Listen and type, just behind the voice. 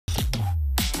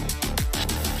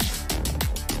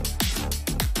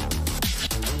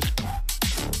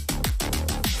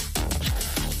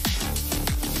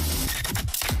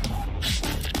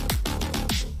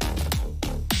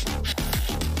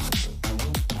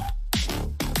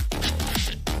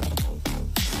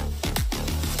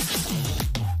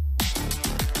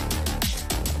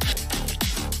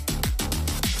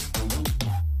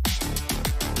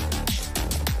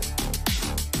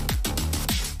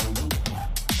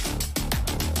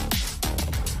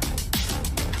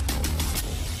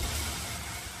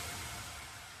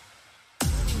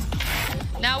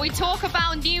we talk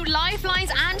about new lifelines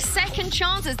and second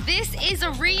chances. This is a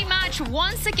rematch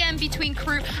once again between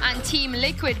KRU and Team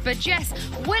Liquid. But Jess,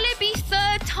 will it be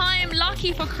third time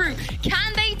lucky for KRU?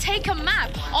 Can they take a map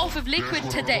off of Liquid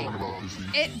today?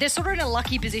 They're sort of in a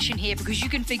lucky position here because you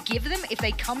can forgive them if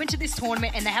they come into this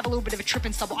tournament and they have a little bit of a trip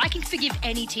and stumble. I can forgive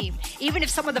any team. Even if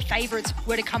some of the favorites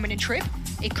were to come in and trip,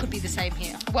 it could be the same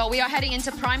here. Well, we are heading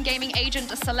into Prime Gaming Agent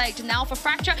Select now for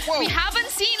Fracture. Whoa. We haven't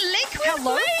seen Liquid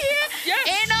play here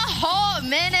in a hot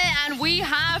minute, and we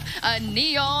have a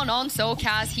Neon on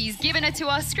Soulcast. He's giving it to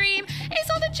us. Scream is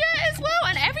on the Jet as well,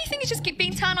 and everything is just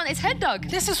being turned on its head, Doug.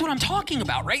 This is what I'm talking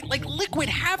about, right? Like, Liquid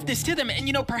have this to them, and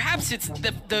you know, perhaps it's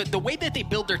the way that they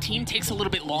build their team takes a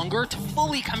little bit longer to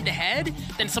fully come to head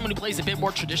than someone who plays a bit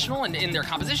more traditional in their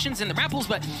compositions and their map pools,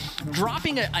 but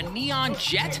dropping a Neon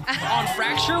Jet on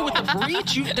Fracture with the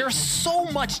Breach, there's so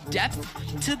much depth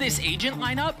to this agent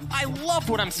lineup. I love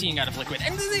what I'm seeing out of Liquid,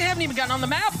 and they haven't even gotten on the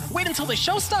map. Wait until they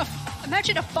show stuff.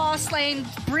 Imagine a fast lane,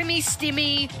 Brimmy,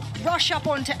 Stimmy, rush up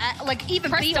onto, like,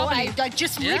 even Press B or A, like,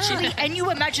 just literally, and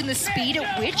you imagine the speed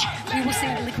at which we will see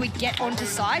Liquid get onto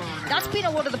side. That's been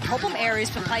a lot of the problem areas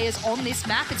for players on this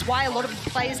map. It's why a lot of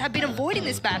players have been avoiding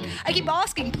this map. I keep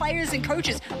asking players and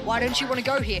coaches, why don't you want to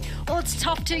go here? Well, it's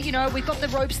tough to, you know, we've got the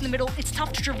ropes in the middle, it's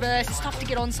tough to traverse, it's tough to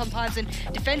get on sometimes, and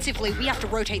defensively, we have to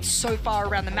rotate so far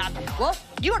around the map. Well,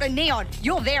 you got a Neon,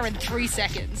 you're there in 3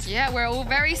 seconds. Yeah, we're all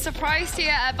very surprised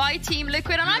here by Team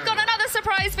Liquid, and I've got another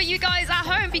surprise for you guys at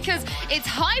home because it's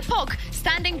Hypok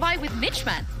standing by with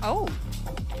Mitchman. Oh.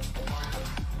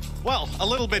 Well, a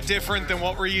little bit different than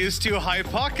what we're used to,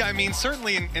 Hypok. I mean,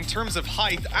 certainly in terms of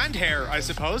height and hair, I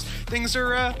suppose, things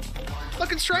are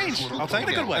looking strange. I'll take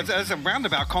it. As a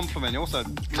roundabout compliment, also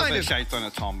kind of shaped on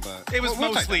a Tom, but it was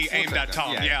mostly aimed at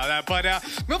Tom. Yeah, but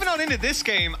moving on into this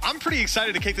game, I'm pretty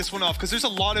excited to kick this one off because there's a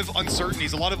lot of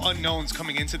uncertainties, a lot of unknowns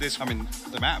coming into this one. I mean,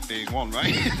 the map being one,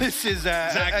 right? This is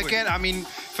exactly. Again. I mean,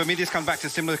 for me, this comes back to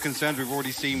similar concerns we've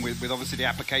already seen with obviously the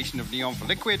application of Neon for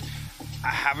Liquid. I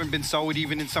haven't been sold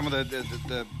even in some of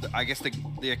the I guess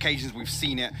the occasions we've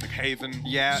seen it. Like Haven.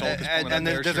 Yeah, and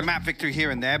there's a map victory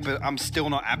here and there, but I'm still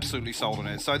not absolutely sold on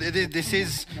it. So this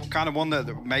is kind of one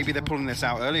that maybe they're pulling this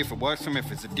out early if it works for them,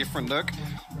 if it's a different look.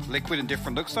 Liquid and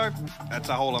different looks, though, that's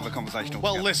a whole other conversation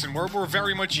altogether. Well, listen, we're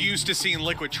very much used to seeing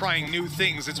Liquid trying new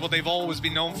things. It's what they've always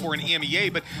been known for in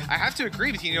EMEA, but I have to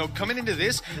agree with you. You know, coming into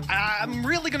this, I'm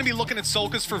really going to be looking at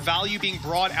Soulcast for value being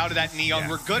brought out of that Neon.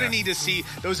 We're going to need to see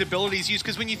those abilities used,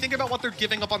 because when you think about what they're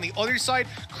giving up on the other side,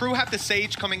 KRU have the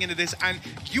Sage coming into this, and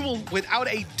you will, without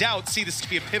a doubt, see this to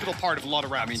be a pivotal part of a lot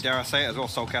of rounds. I mean, dare I say it as well,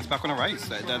 Soulcast back on a race.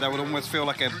 That would almost feel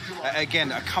like,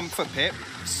 again, a comfort pit,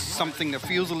 something that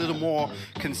feels a little more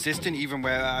consistent, even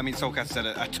where, I mean, Soulcast had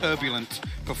a turbulent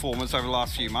performance over the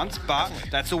last few months, but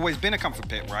that's always been a comfort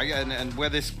pit, right? And where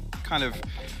this kind of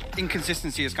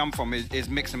inconsistency has come from is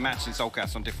mix and match in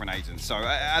Soulcast on different agents. So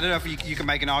I don't know if you can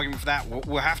make an argument for that.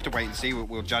 We'll have to wait and see.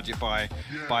 We'll judge it by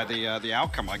the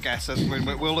outcome, I guess.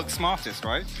 We'll look smartest,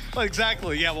 right? Well,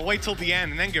 exactly. Yeah, we'll wait till the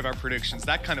end and then give our predictions.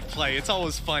 That kind of play, it's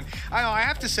always fun. I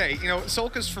have to say, you know,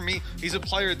 Soulcast for me, he's a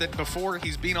player that before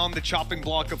he's been on the chopping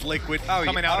block of Liquid,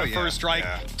 coming out of First Strike,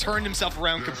 turned himself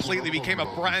around completely, became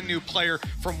a brand new player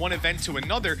from one event to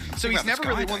another. So he's never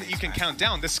really one that you can count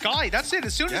down. The Sky, that's it.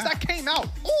 As soon as that came out,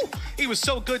 he was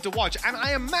so good to watch. And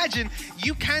I imagine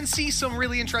you can see some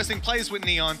really interesting plays with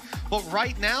Neon. But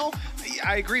right now,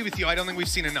 I agree with you. I don't think we've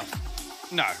seen enough.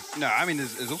 No. I mean,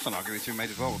 there's also an argument to be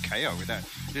made as well with KO with that.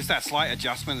 Just that slight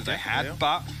adjustment that they had.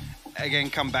 But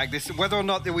again, come back. Whether or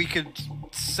not that we could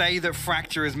say that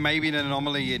Fracture is maybe an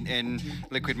anomaly in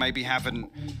Liquid, maybe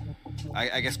haven't,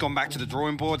 I guess, gone back to the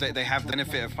drawing board. They have the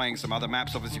benefit of playing some other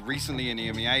maps, obviously recently in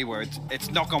EMEA, where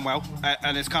it's not gone well,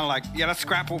 and it's kind of like, yeah, let's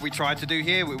scrap what we tried to do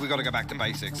here. We got to go back to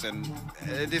basics, and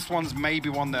this one's maybe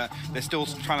one that they're still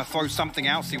trying to throw something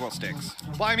out, see what sticks.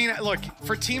 Well, I mean, look,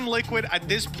 for Team Liquid at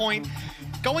this point,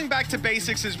 going back to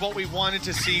basics is what we wanted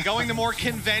to see. Going to more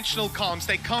conventional comps.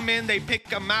 They come in, they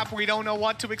pick a map we don't know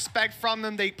what to expect from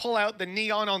them. They pull out the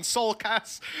Neon on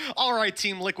Soulcast. All right,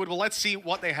 Team Liquid, well, let's see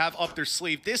what they have up their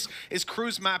sleeve. This is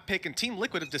KRU's map pick, and Team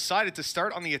Liquid have decided to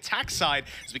start on the attack side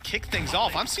as we kick things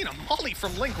off. I'm seeing a molly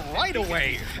from Link right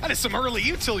away. That is some early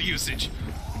util usage.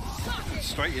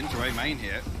 Straight into A main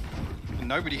here. And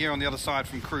nobody here on the other side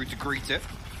from KRU to greet it.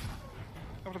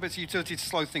 A couple of bits of utility to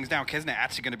slow things down. Kesnet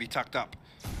actually going to be tucked up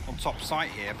on top site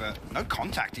here, but no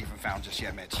contact even found just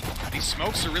yet, Mitch. These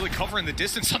smokes are really covering the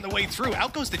distance on the way through.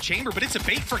 Out goes the chamber, but it's a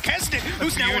bait for Kesnet,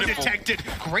 who's now undetected.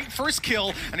 Great first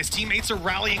kill, and his teammates are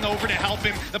rallying over to help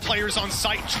him. The players on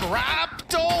site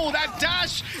trapped. Oh, that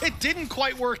dash, it didn't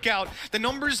quite work out. The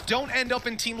numbers don't end up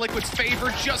in Team Liquid's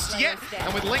favor just yet,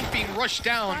 and with Link being rushed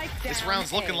down, this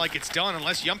round's looking like it's done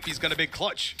unless Yumpy's got a big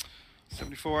clutch.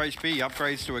 74 HP,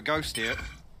 upgrades to a Ghost here.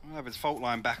 We'll have his fault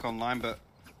line back online, but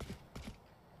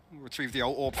we'll retrieve the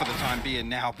ult orb for the time being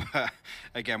now. But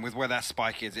again, with where that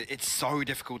spike is, it's so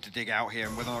difficult to dig out here,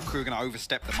 and whether or not crew are going to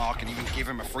overstep the mark and even give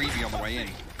him a freebie on the way in.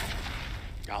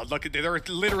 God, look at, they're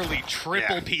literally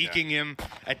triple peeking him.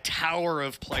 A tower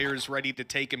of players ready to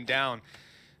take him down.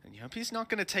 And Yumpy's not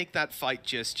going to take that fight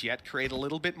just yet. Create a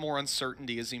little bit more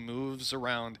uncertainty as he moves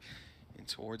around in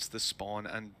towards the spawn,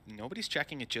 and nobody's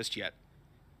checking it just yet.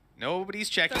 Nobody's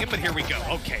checking it, but here we go.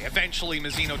 Okay, eventually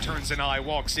Mazzino turns an eye,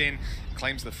 walks in,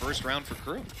 claims the first round for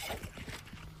crew.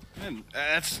 And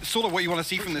that's sort of what you want to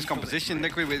see from this composition,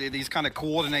 Liquid, with these kind of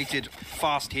coordinated,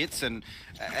 fast hits. And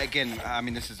again, I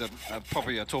mean, this is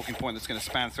probably a talking point that's going to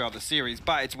span throughout the series,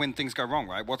 but it's when things go wrong,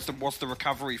 right? What's the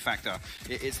recovery factor?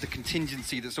 It's the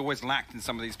contingency that's always lacked in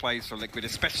some of these plays for Liquid,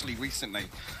 especially recently.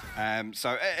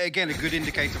 So again, a good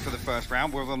indicator for the first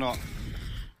round, whether or not,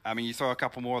 I mean, you throw a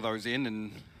couple more of those in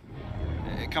and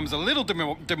it comes a little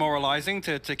demoralizing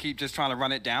to keep just trying to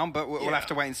run it down, but we'll have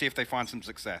to wait and see if they find some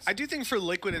success. I do think for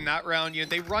Liquid in that round, you know,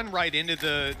 they run right into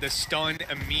the stun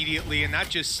immediately, and that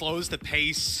just slows the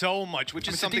pace so much, which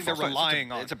is something they're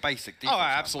relying on. It's a basic default. Oh,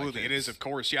 absolutely. It is, of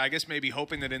course. Yeah, I guess maybe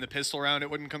hoping that in the pistol round it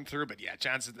wouldn't come through, but yeah,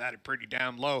 chances of that are pretty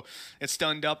damn low. It's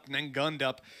stunned up and then gunned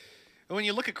up. When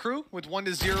you look at crew with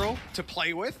 1-0 to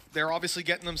play with, they're obviously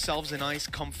getting themselves a nice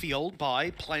comfy old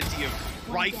buy, plenty of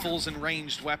rifles and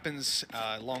ranged weapons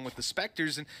along with the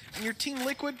Spectres, and your Team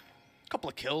Liquid, a couple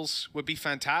of kills would be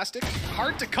fantastic.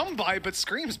 Hard to come by, but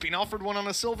Scream's been offered one on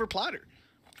a silver platter.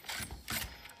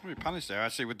 Really punished there,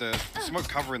 actually, with the smoke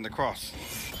covering the cross.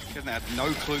 He hasn't had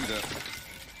no clue that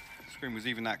Scream was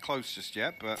even that close just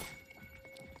yet, but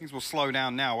things will slow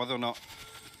down now, whether or not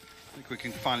I think we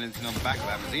can find anything on the back of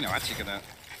that. Mazzino actually going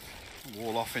to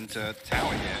wall off into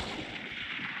tower here.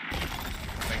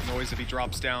 Make noise if he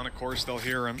drops down, of course they'll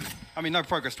hear him. I mean, no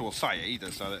progress towards site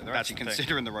either, so they're actually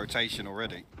considering the rotation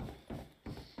already.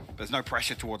 There's no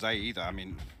pressure towards A either. I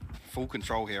mean, full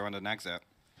control here under Nagzet.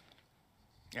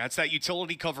 Yeah, it's that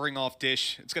utility covering off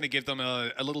Dish. It's going to give them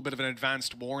a little bit of an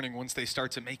advanced warning once they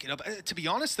start to make it up. To be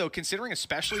honest, though, considering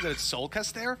especially that it's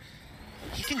Solcast there,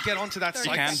 he can get onto that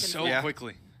site so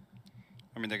quickly.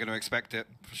 I mean, they're going to expect it,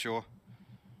 for sure.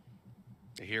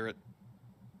 They hear it.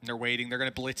 And they're waiting. They're going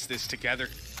to blitz this together.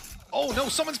 Oh, no,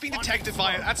 someone's being detected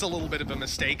by it. That's a little bit of a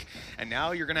mistake. And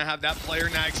now you're going to have that player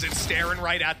Nagzet staring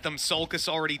right at them. Solcast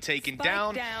already taken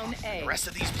down. The rest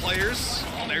of these players,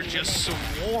 well, they're just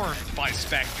swarmed by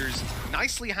Spectres.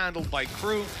 Nicely handled by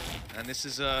crew. And this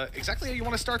is exactly how you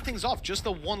want to start things off. Just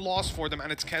the one loss for them,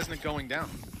 and it's Kesnet going down.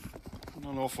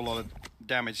 Not an awful lot of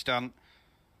damage done.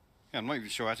 Yeah, I'm not even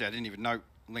sure, actually, I didn't even note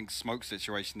Link's smoke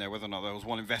situation there, whether or not there was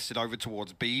one invested over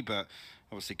towards B, but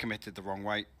obviously committed the wrong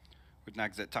way. With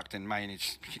Nagzet tucked in main,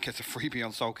 he gets a freebie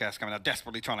on Solcast coming out,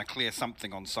 desperately trying to clear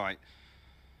something on site.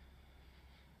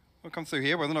 We'll come through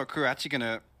here, whether or not crew are actually going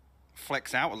to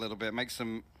flex out a little bit, make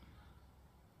some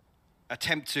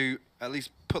attempt to at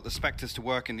least put the Spectres to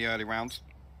work in the early rounds.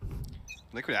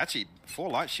 Liquid actually 4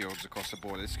 light shields across the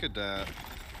board. This could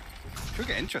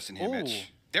get interesting here,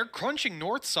 Mitch. They're crunching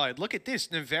north side. Look at this.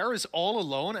 Nevera's all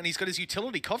alone, and he's got his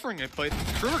utility covering it, but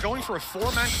crew are going for a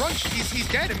 4-man crunch. He's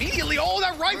dead immediately. Oh,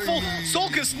 that rifle!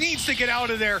 Solcast needs to get out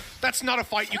of there. That's not a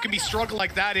fight you can be struggling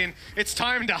like that in. It's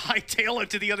time to hightail it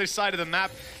to the other side of the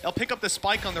map. They'll pick up the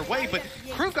spike on their way, but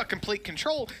crew've got complete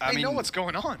control. They know what's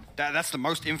going on. That's the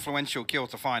most influential kill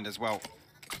to find as well.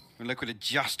 When Liquid are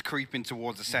just creeping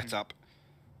towards the setup.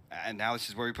 And now this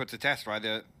is where we put to test, right?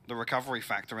 The recovery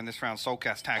factor in this round.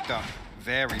 Solcast tagged up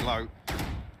very low.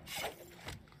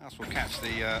 That's what catch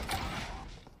the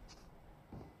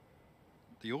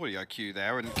audio cue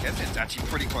there, and Kesnet's actually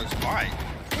pretty close by.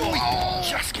 Oh, he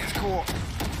just gets caught.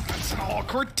 That's an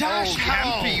awkward dash.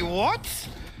 Yampy, what?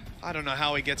 I don't know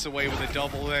how he gets away with a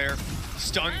double there.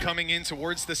 Stun coming in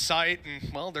towards the site,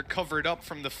 and, well, they're covered up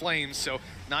from the flames, so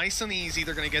nice and easy.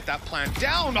 They're going to get that plant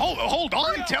down. Hold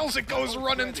on, tells it goes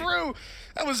running through.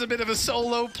 That was a bit of a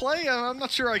solo play. I'm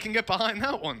not sure I can get behind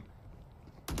that one.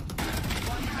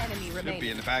 Should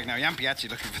be in the bag now. Yampy actually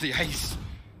looking for the ace.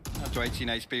 After 18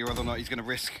 HP, whether or not he's going to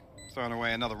risk throwing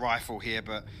away another rifle here,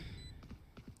 but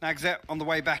Nagzet on the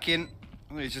way back in.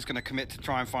 I think he's just going to commit to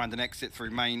try and find an exit through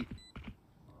main.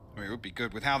 I mean, it would be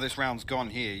good. With how this round's gone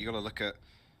here, you got to look at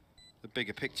the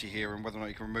bigger picture here and whether or not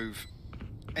you can remove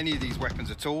any of these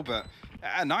weapons at all. But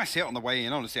a nice hit on the way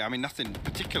in, honestly. I mean, nothing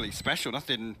particularly special,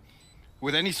 nothing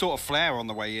with any sort of flair on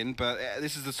the way in, but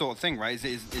this is the sort of thing, right?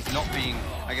 Is not being,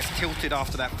 I guess, tilted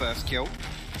after that first kill.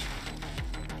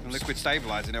 And Liquid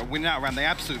stabilizing it. Winning out around, they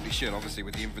absolutely should, obviously,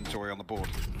 with the inventory on the board.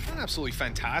 An absolutely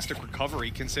fantastic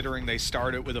recovery, considering they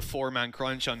started with a 4-man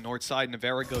crunch on north side.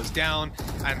 Navera goes down,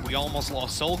 and we almost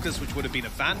lost Solkas, which would have been a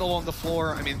Vandal on the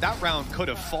floor. I mean, that round could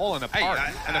have fallen apart.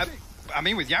 Hey, I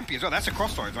mean, with Yampy as well, that's a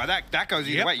crossroads, right? That goes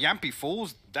either way. Yampy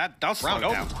falls, that does slow round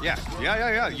over. Down. Yeah.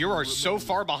 Yeah. You are so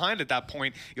far behind at that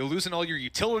point. You're losing all your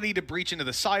utility to breach into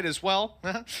the side as well.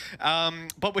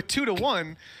 But with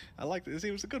 2-1, I like this.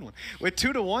 It was a good one. With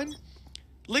 2-1,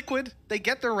 Liquid, they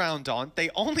get their round on. They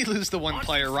only lose the one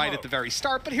player right at the very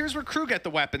start, but here's where Crew get the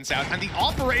weapons out. And the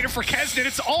operator for Kesnet,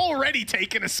 it's already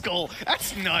taken a skull.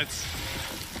 That's nuts.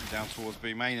 Down towards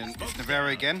B main, and it's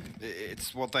Navera again.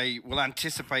 It's what they will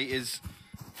anticipate is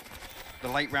the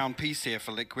late round piece here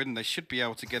for Liquid, and they should be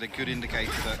able to get a good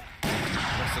indicator that the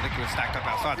rest of Liquid are stacked up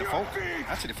outside. Default.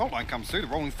 Actually, the default line comes through. The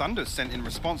Rolling Thunder sent in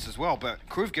response as well, but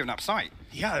Crew have given up sight.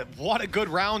 Yeah, what a good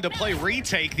round to play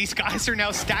retake. These guys are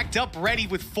now stacked up ready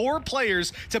with 4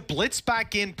 players to blitz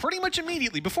back in pretty much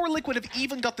immediately before Liquid have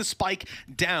even got the spike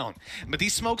down. But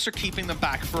these smokes are keeping them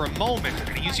back for a moment. They're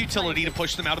going to use utility to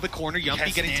push them out of the corner.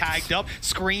 Yumpy getting tagged up.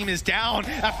 Scream is down.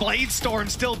 A Blade Storm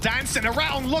still dancing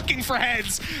around looking for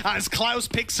heads as Klaus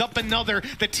picks up another.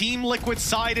 The Team Liquid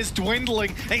side is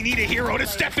dwindling. They need a hero to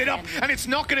step it up, and it's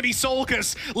not going to be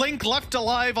Solkas. Link left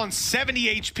alive on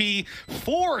 70 HP.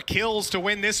 4 kills to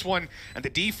win this one, and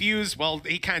the defuse, well,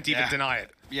 he can't even deny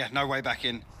it. Yeah, no way back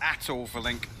in at all for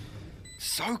Link.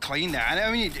 So clean there. And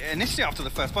I mean, initially after the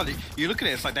first blood, you look at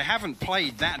it, it's like they haven't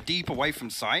played that deep away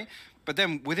from sight, but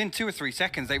then within 2 or 3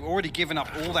 seconds, they've already given up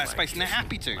all that space, and they're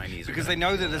happy to, because they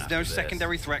know that there's no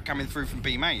secondary threat coming through from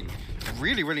B main.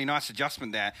 Really, really nice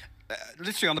adjustment there.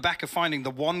 Literally on the back of finding the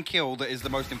one kill that is the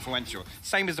most influential.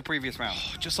 Same as the previous round.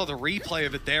 Just saw the replay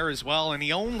of it there as well, and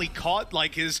he only caught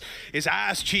like his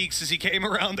ass cheeks as he came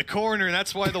around the corner, and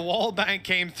that's why the wall bang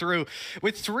came through.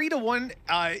 With 3-1,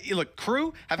 look,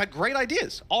 Crew have had great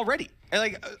ideas already. And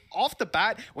like off the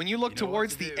bat, when you look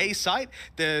towards the A site,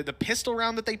 the pistol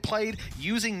round that they played,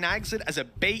 using Nagzit as a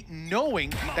bait, knowing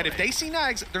that if they see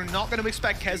Nags, they're not going to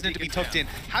expect Kesnet to be tucked in.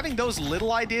 Having those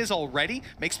little ideas already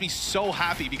makes me so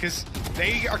happy because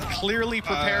they are clearly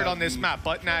prepared on this map,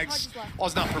 but Nags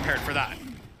was not prepared for that.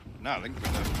 No, I think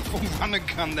with the full run and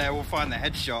gun there, we'll find the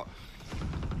headshot.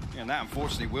 And that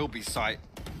unfortunately will be sight.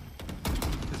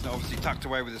 It's obviously tucked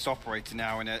away with this operator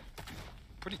now in it.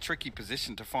 Pretty tricky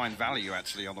position to find value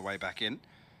actually on the way back in.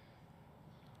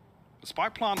 The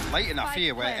spike plant late enough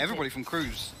here where everybody from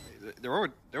Crew's, they're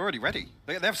already ready.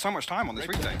 They have so much time on this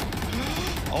retake.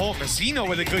 Oh, Mazzino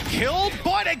with a good kill,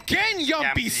 but again,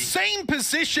 Yumpy, same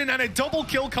position, and a double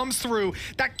kill comes through.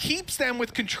 That keeps them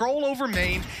with control over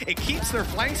main. It keeps their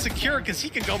flank secure because he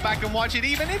can go back and watch it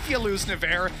even if you lose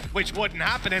Navera, which wouldn't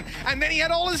happen. And then he had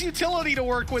all his utility to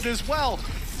work with as well.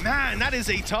 Man, that is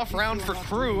a tough round for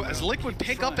Crew as Liquid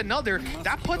pick up another.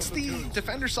 That puts the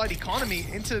defender side economy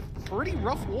into pretty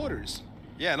rough waters.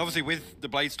 Yeah, and obviously with the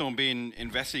Blade Storm being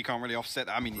invested, you can't really offset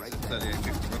that. I mean, he's at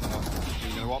 38.50, whether or not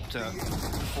you know, opt to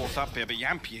force up here. But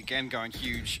Yampy again going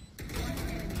huge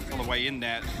on the way in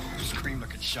there. Scream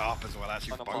looking sharp as well,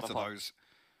 actually, both of those.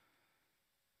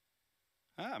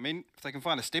 I mean, if they can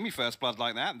find a stimmy first blood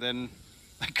like that, then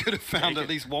they could have found at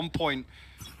least 1 point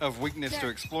of weakness to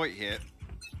exploit here.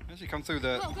 As you come through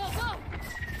the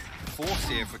force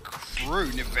here for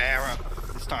Crew,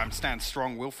 Navera this time stands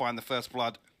strong, will find the first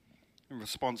blood in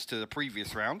response to the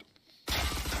previous round.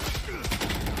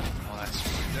 Oh, that's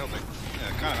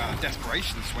kind of a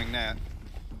desperation swing there.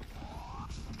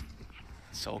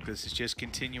 Solkas is just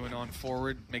continuing on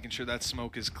forward, making sure that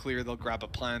smoke is clear. They'll grab a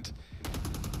plant.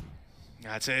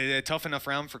 It's a tough enough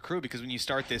round for Crew because when you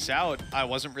start this out, I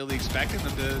wasn't really expecting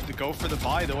them to go for the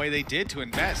buy the way they did to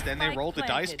invest. Then they rolled the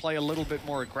dice, play a little bit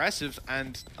more aggressive,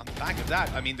 and on the back of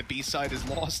that, I mean, the B side is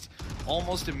lost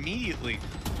almost immediately.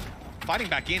 Fighting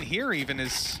back in here even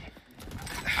is,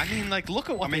 I mean, like,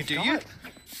 look at what they've got.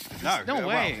 No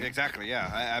way. Well, exactly,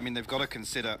 yeah. I mean, they've got to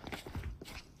consider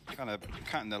kind of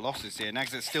cutting their losses here.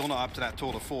 Nagzit's still not up to that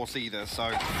tour de force either,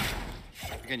 so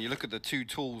again, you look at the 2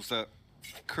 tools that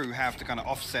Crew have to kind of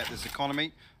offset this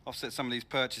economy, offset some of these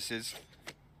purchases,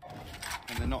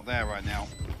 and they're not there right now.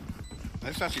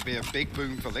 This would actually be a big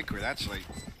boom for Liquid, actually.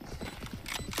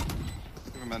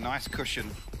 Give him a nice cushion.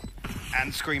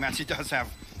 And Scream actually does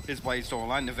have his Blade Storm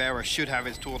line. Navera should have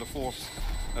his tour de force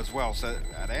as well. So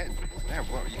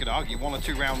well, you could argue 1 or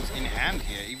 2 rounds in hand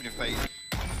here, even if they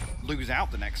lose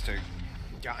out the next two.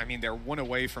 Yeah, I mean, they're one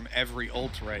away from every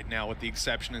ult right now, with the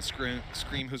exception of Scream,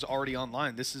 who's already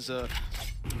online. This is a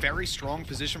very strong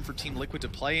position for Team Liquid to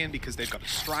play in because they've got a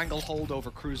stranglehold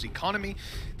over Crew's economy.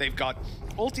 They've got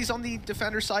ultis on the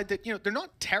defender side that, you know, they're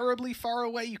not terribly far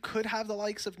away. You could have the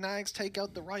likes of Nags take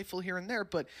out the rifle here and there,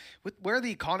 but with where the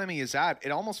economy is at,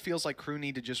 it almost feels like Crew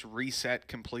need to just reset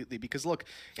completely because, look,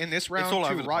 in this round,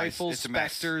 two rifles,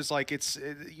 Spectres, like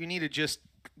you need to just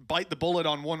bite the bullet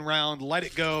on one round, let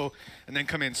it go, and then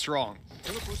come in strong.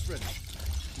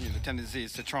 Yeah, the tendency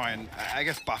is to try and, I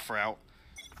guess, buffer out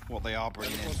what they are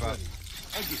bringing in, but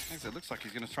it looks like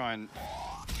he's going to try and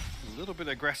a little bit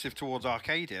aggressive towards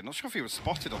Arcade here. Not sure if he was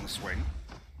spotted on the swing.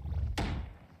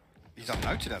 He's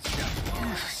unnoted as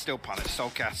yet. Still punished.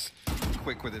 Soulcast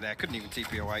quick with it there. Couldn't even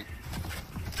TP away.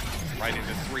 Right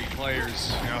into 3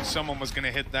 players. You know, someone was going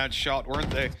to hit that shot,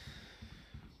 weren't they?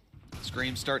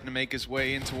 Scream starting to make his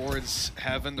way in towards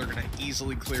Heaven. They're going to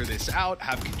easily clear this out,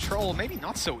 have control. Maybe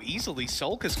not so easily.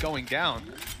 Solka's going down.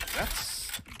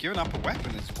 That's giving up a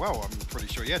weapon as well, I'm pretty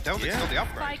sure. Yeah, Delvik's got the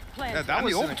upgrade. Yeah, that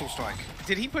was the orbital strike.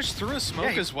 Did he push through a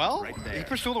smoke as well? Right there. He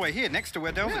pushed all the way here, next to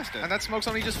where Delvik's did. And that smoke's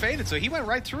only just faded, so he went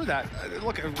right through that.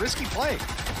 Look, a risky play.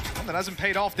 One that hasn't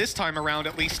paid off this time around,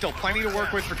 at least. Still plenty to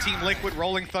work with for Team Liquid.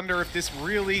 Rolling Thunder, if this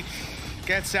really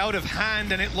gets out of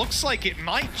hand, and it looks like it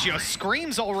might just.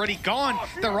 Scream's already gone.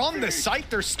 They're on the site.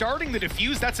 They're starting the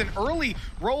defuse. That's an early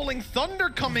Rolling Thunder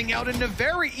coming out, and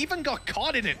Naveri even got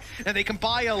caught in it. And they can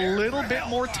buy a little bit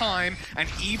more time and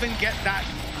even get that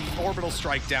orbital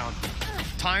strike down.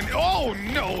 Time. Oh,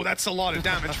 no, that's a lot of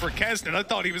damage for Kesnet. I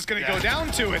thought he was going to go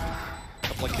down to it.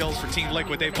 Couple of kills for Team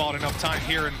Liquid. They bought enough time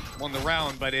here and won the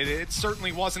round, but it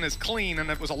certainly wasn't as clean, and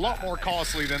it was a lot more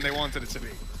costly than they wanted it to be.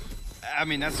 I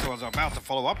mean, that's what I was about to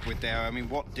follow up with there. I mean,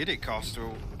 what did it cost?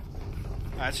 Well,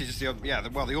 actually, just the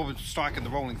orbital strike and the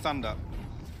Rolling Thunder.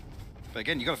 But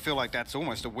again, you got to feel like that's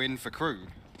almost a win for Crew.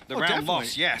 The round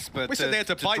loss, yes, but we said they had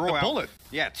to bite the bullet.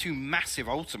 Yeah, 2 massive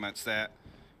ultimates there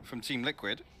from Team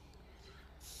Liquid.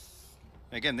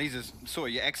 Again, these are sort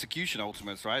of your execution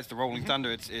ultimates, right? It's the Rolling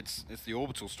Thunder, it's the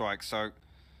orbital strike. So,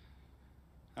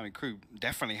 I mean, Crew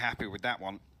definitely happy with that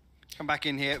one. Come back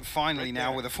in here, finally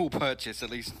now with a full purchase, at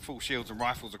least full shields and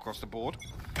rifles across the board.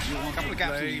 A couple of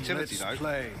gaps in utility though.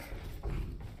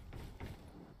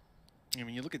 I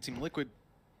mean, you look at Team Liquid,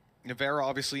 Navera,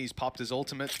 obviously, he's popped his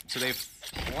ultimate, so they have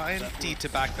plenty to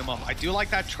back them up. I do like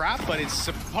that trap, but it's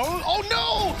supposed... Oh,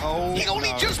 no! Oh, he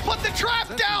only just put the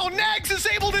trap down! Nags is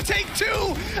able to take 2!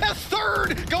 A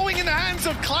third going in the hands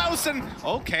of Klaus, and...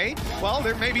 Okay, well,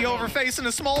 they're maybe overfacing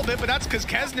a small bit, but that's because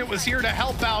Kesnet was here to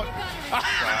help out.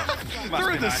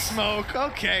 Through the smoke.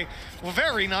 Okay. Well,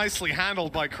 very nicely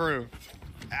handled by Crew.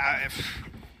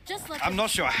 I'm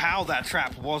not sure how that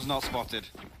trap was not spotted.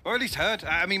 Or at least heard.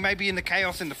 I mean, maybe in the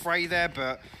chaos in the fray there,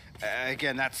 but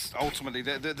again, that's ultimately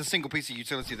the single piece of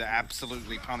utility that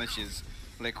absolutely punishes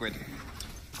Liquid.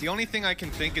 The only thing I can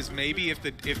think is maybe if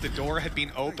the door had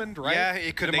been opened, right? Yeah,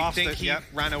 it could have masked it. They think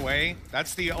he ran away.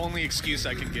 That's the only excuse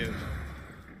I can give.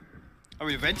 I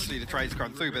mean, eventually the trade's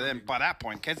gone through, but then by that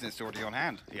point, Kesnet's already on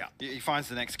hand. Yeah. He finds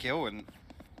the next kill, and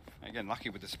again, lucky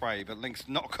with the spray, but Link's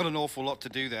not got an awful lot to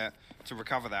do there to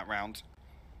recover that round.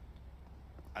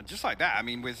 And just like that, I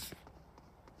mean, with...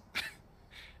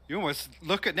 you almost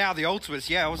look at now the ultimates.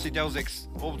 Yeah, obviously Delvik's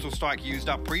orbital strike used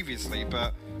up previously,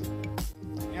 but...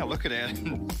 yeah, look at it.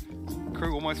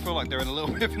 Crew almost feel like they're in a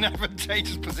little bit of an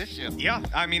advantageous position. Yeah,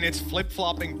 I mean, it's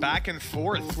flip-flopping back and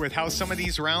forth with how some of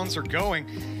these rounds are going.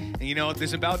 And, you know,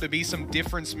 there's about to be some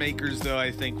difference makers, though, I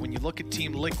think. When you look at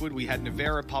Team Liquid, we had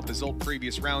Navera pop his ult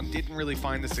previous round, didn't really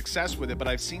find the success with it, but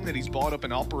I've seen that he's bought up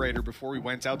an operator before we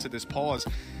went out to this pause.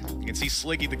 You can see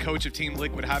Sliggy, the coach of Team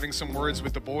Liquid, having some words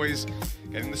with the boys,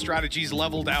 getting the strategies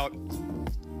leveled out.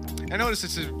 I noticed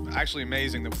this is actually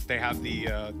amazing that they have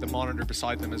the monitor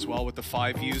beside them as well with the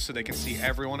 5 views, so they can see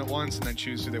everyone at once and then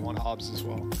choose who they want to obs as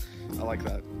well. I like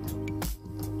that.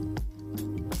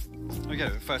 Okay,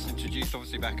 first introduced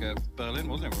obviously back at Berlin,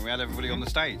 wasn't it, when we had everybody on the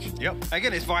stage? Yep.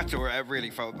 Again, it's vital, really,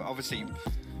 for obviously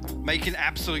making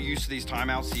absolute use of these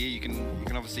timeouts here. You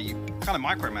can obviously kind of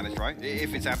micromanage, right,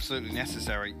 if it's absolutely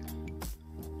necessary.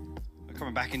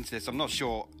 Coming back into this, I'm not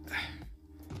sure.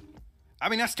 I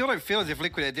mean, I still don't feel as if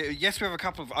Liquid... Yes, we have a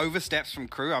couple of oversteps from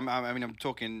Crew. I mean, I'm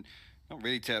talking not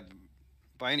really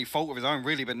by any fault of his own,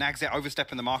 really, but Nagzet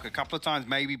overstepping the mark a couple of times,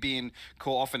 maybe being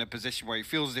caught off in a position where he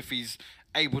feels as if he's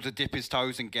able to dip his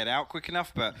toes and get out quick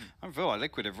enough, but I don't feel like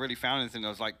Liquid have really found anything that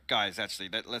was like, guys, actually,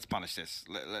 let's punish this.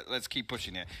 Let's keep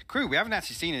pushing it. Crew, we haven't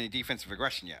actually seen any defensive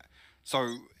aggression yet.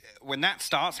 So when that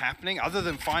starts happening, other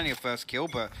than finding a first kill,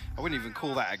 but I wouldn't even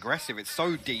call that aggressive. It's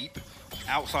so deep,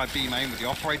 outside B main with the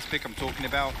operator pick I'm talking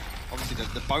about. Obviously,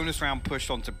 the bonus round push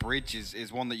onto bridge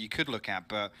is one that you could look at,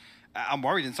 but I'm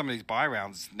worried in some of these buy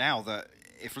rounds now that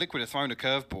if Liquid are thrown a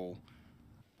curveball,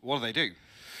 what do they do?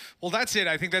 Well, that's it.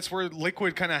 I think that's where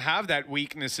Liquid kind of have that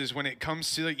weakness is when it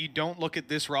comes to you don't look at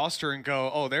this roster and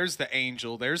go, oh, there's the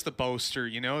Angel, there's the Boaster,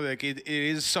 you know? Like it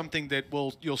is something that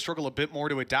you'll struggle a bit more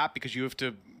to adapt because you have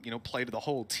to, you know, play to the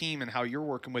whole team and how you're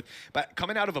working with. But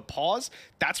coming out of a pause,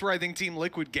 that's where I think Team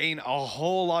Liquid gain a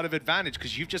whole lot of advantage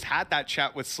because you've just had that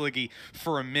chat with Sliggy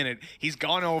for a minute. He's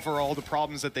gone over all the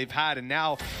problems that they've had, and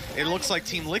now it looks like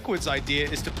Team Liquid's idea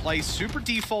is to play super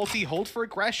defaulty, hold for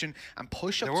aggression, and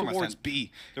push up towards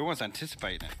B. They're almost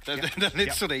anticipating it. They're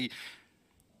literally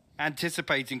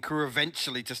anticipating crew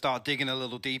eventually to start digging a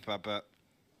little deeper, but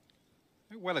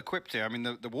they're well equipped here. I mean,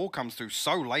 the wall comes through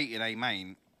so late in A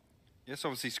main. Yes,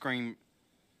 obviously Scream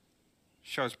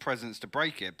shows presence to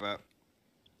break it, but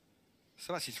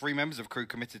still actually 3 members of crew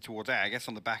committed towards A. I guess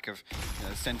on the back of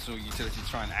Sentinel utility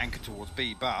trying to anchor towards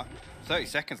B, but 30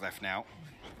 seconds left now.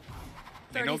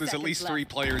 I know there's at least 3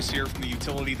 players here from the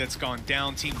utility that's gone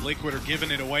down. Team Liquid are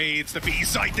giving it away. It's the B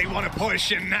site they want to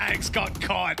push, and Nags got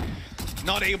caught.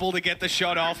 Not able to get the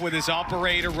shot off with his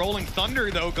operator. Rolling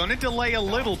Thunder, though, going to delay a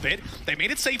little bit. They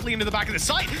made it safely into the back of the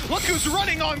site. Look who's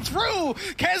running on through.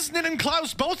 Kesnan and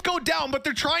Klaus both go down, but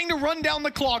they're trying to run down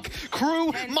the clock.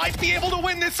 Crew might be able to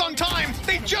win this on time.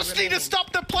 They just need to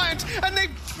stop the plant, and they've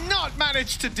not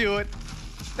managed to do it.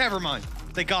 Never mind.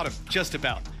 They got him, just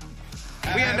about.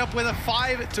 We end up with a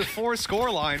 5-4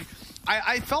 scoreline.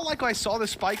 I felt like I saw the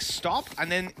spike stop,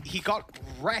 and then he got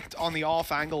wrecked on the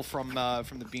off angle from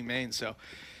the B main. So,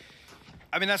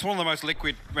 I mean, that's one of the most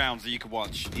Liquid rounds that you could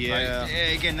watch. Yeah.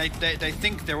 Like, again, they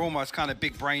think they're almost kind of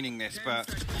big braining this, but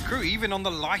crew, even on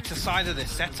the lighter side of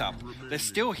this setup, they're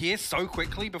still here so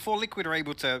quickly before Liquid are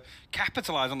able to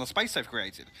capitalize on the space they've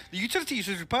created. The utility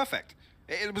usage was perfect.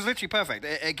 It was literally perfect.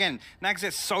 Again, Nags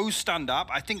is so stunned up.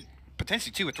 I think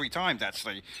potentially 2 or 3 times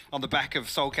actually on the back of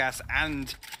Soulcast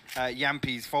and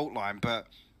Yampi's fault line, but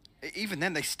even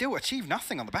then they still achieve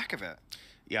nothing on the back of it.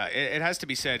 Yeah, it has to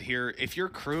be said here, if you're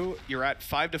crew, you're at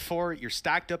 5-4, you're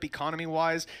stacked up economy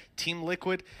wise. Team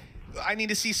Liquid, I need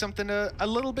to see something a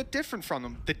little bit different from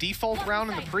them. The default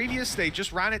round in the previous, they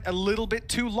just ran it a little bit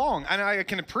too long, and I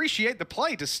can appreciate the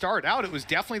play to start out. It was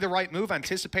definitely the right move,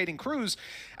 anticipating crew's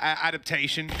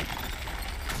adaptation.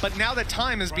 But now that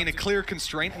time has been a clear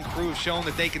constraint, and crew have shown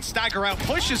that they can stagger out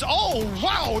pushes. Oh,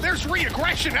 wow, there's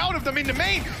re-aggression out of them into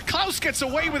main. Klaus gets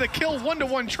away with a kill,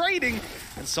 1-to-1 trading.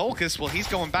 And Solkis, well, he's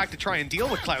going back to try and deal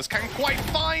with Klaus. Can't quite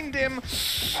find him.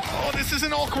 Oh, this is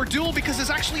an awkward duel because there's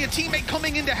actually a teammate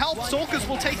coming in to help. Solkis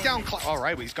will take down Klaus. All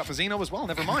right, well, he's got Mazzino as well,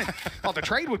 never mind. Oh, the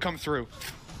trade would come through.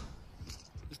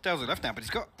 This Del's left now, but he's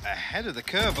got ahead of the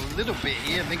curve a little bit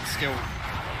here. Link still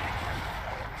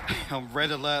on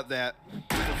red alert there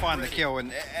to find the kill,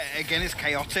 and again it's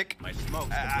chaotic.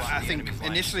 I think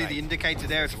initially the indicator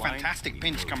there is a fantastic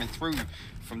pinch coming through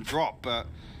from drop, but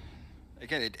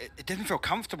again it didn't feel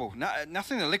comfortable.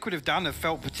 Nothing that Liquid have done have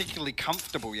felt particularly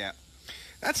comfortable yet.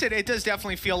 That's it. It does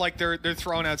definitely feel like they're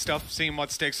throwing out stuff, seeing what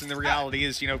sticks, and the reality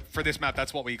is, you know, for this map,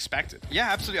 that's what we expected.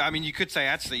 Yeah, absolutely. I mean, you could say,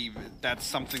 actually, that's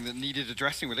something that needed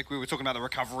addressing with Liquid. We were talking about the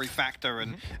recovery factor,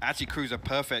 and actually Crew's a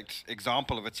perfect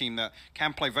example of a team that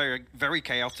can play very, very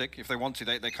chaotic if they want to.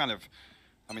 They kind of,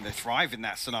 I mean, they thrive in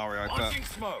that scenario, but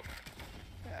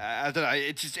I don't know.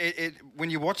 It's just,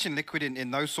 when you're watching Liquid in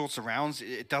those sorts of rounds,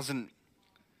 it doesn't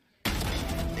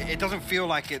feel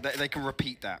like they can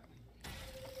repeat that.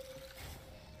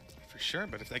 Sure,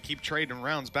 but if they keep trading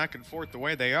rounds back and forth the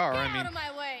way they are, I mean,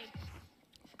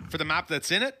 for the map that's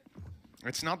in it,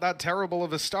 it's not that terrible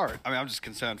of a start. I mean, I'm just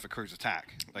concerned for Crew's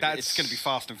attack. Like, it's going to be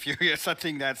fast and furious. I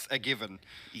think that's a given.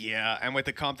 Yeah, and with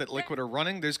the comp that Liquid are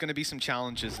running, there's going to be some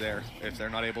challenges there if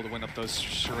they're not able to win up those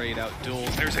straight-out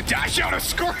duels. There's a dash out of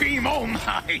Scream! Oh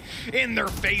my! In their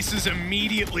faces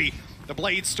immediately. The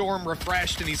Blade Storm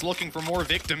refreshed, and he's looking for more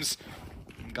victims.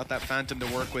 Got that Phantom to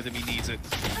work with him. He needs it.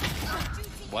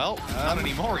 Well, not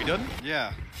anymore, he doesn't.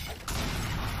 Yeah.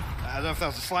 I don't know if that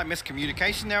was a slight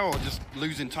miscommunication there or just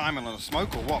losing time on a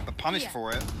smoke or what, but punished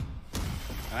for it.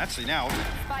 And actually now,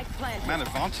 man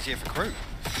advantage here for Crew.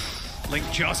 Link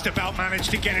just about managed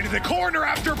to get into the corner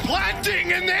after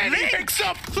planting, and then he picks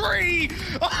up 3!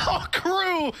 Oh,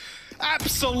 Crew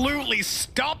absolutely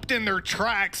stopped in their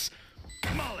tracks.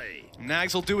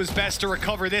 Nags will do his best to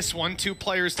recover this one. 2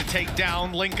 players to take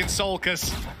down, Link and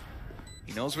Solkis.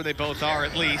 He knows where they both are,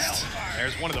 at least.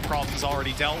 There's one of the problems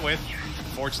already dealt with.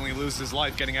 Unfortunately, loses his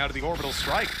life getting out of the orbital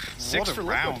strike. 6 for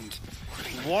round.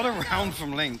 What a round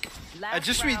from Link.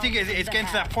 Just when you think it's getting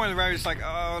to that point where it's like,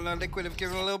 oh no, Liquid have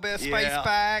given a little bit of space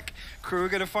back. Crew are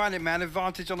going to find it, man,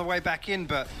 advantage on the way back in.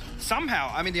 But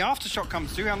somehow, I mean, the aftershock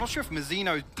comes through. I'm not sure if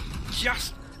Mazzino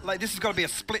just, like, this has got to be a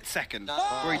split second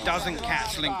where he doesn't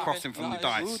catch Link crossing from the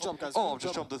dice.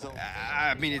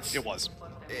 I mean,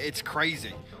 it's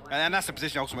crazy. And that's the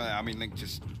position ultimately. I mean, Link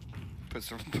just puts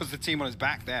the team on his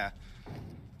back there.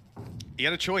 He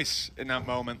had a choice in that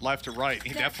moment, left or right.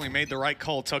 He definitely made the right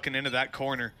call, tucking into that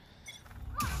corner.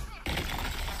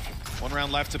 1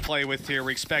 round left to play with here.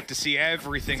 We expect to see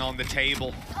everything on the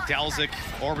table. Delzik,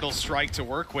 orbital strike to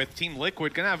work with. Team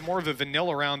Liquid gonna have more of a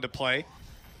vanilla round to play.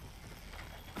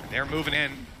 They're moving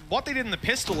in. What they did in the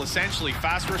pistol, essentially,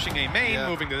 fast rushing a main,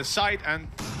 moving to the site, and,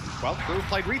 well, Crew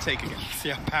played retake again. See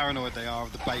how paranoid they are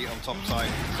of the bait on top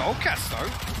side. Solcast, though.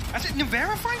 Has it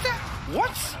Nivera find that?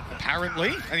 What?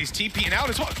 Apparently, and he's TPing out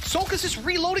as well. Solcast is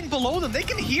reloading below them. They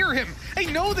can hear him. They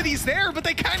know that he's there, but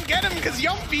they can't get him because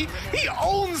Yumpy, he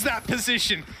owns that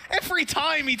position. Every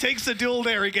time he takes a duel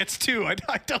there, he gets 2.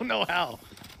 I don't know how.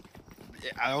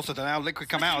 I also don't know how Liquid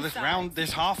come out of this round,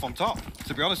 this half on top.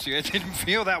 To be honest with you, it didn't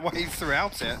feel that way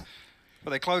throughout it.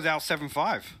 But they close out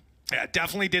 7-5. Yeah,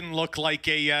 definitely didn't look like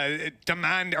a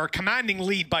commanding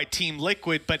lead by Team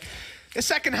Liquid, but the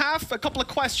second half, a couple of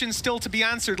questions still to be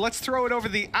answered. Let's throw it over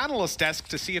the analyst desk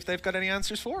to see if they've got any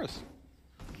answers for us.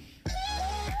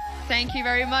 Thank you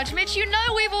very much, Mitch. You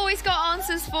know we've always got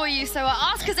answers for you, so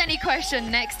ask us any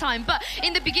question next time. But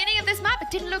in the beginning of this map, it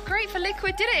didn't look great for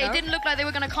Liquid, did it? No. It didn't look like they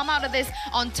were going to come out of this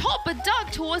on top, but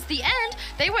Doug, towards the end,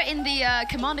 they were in the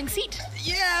commanding seat.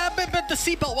 Yeah, but the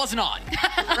seatbelt wasn't on,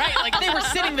 right? Like, they were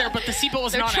sitting there, but the seatbelt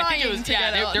wasn't on. I think it was,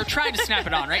 they're trying to snap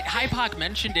it on, right? Hypoc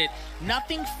mentioned it.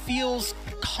 Nothing feels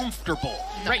comfortable,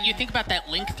 right? You think about that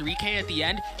Link 3K at the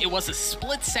end, it was a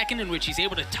split second in which he's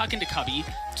able to tuck into Cubby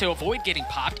to avoid getting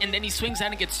popped, and then he swings out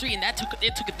and gets 3, and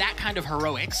it took that kind of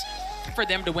heroics for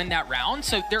them to win that round.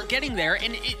 So they're getting there,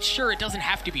 and it doesn't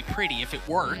have to be pretty if it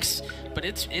works, but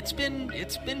it's been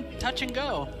touch and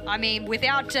go. I mean,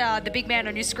 without the big man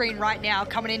on your screen right now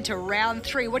coming into round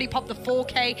 3, what he popped the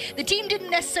 4K. The team didn't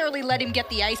necessarily let him get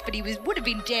the ace, but he would have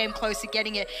been damn close to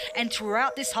getting it. And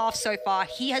throughout this half so far,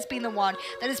 he has been the one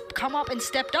that has come up and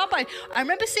stepped up. I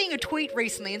remember seeing a tweet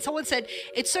recently, and someone said,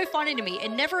 "It's so funny to me.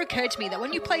 It never occurred to me that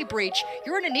when you play Breach,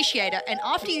 you're an initiator, and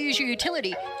after you use your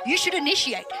utility, you should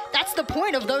initiate. That's the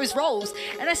point of those roles."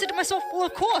 And I said to myself, well,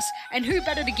 of course. And who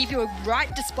better to give you a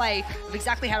right display of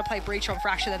exactly how to play Breach on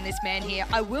Fracture than this man here.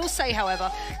 I will say,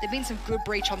 however, there've been some good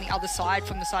Breach on the other side,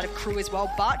 from the side of Crew as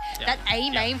well, but that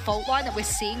A-main fault line that we're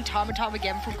seeing time and time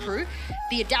again from Crew,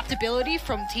 the adaptability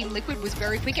from Team Liquid was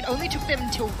very quick. It only took them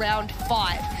until round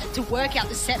 5 to work out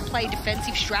the set play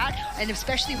defensive strat, and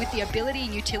especially with the ability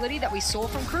and utility that we saw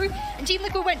from Crew. And Team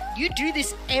Liquid went, you do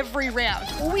this every round.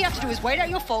 All we have to do is wait out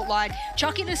your fault line,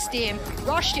 chuck in a stim,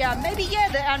 rush down, maybe,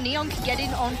 our Neon could get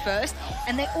in on first,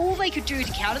 and then all they could do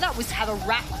to counter that was have a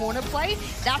rat corner play.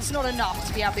 That's not enough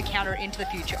to be able to counter it into the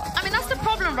future. I mean, that's the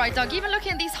problem, right, Doug? Even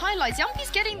looking at these highlights, Yumpy's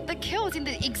getting the kills in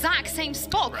the exact same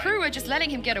spot. Right. Crew are just letting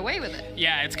him get away with it.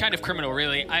 Yeah, it's kind of criminal,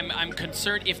 really. I'm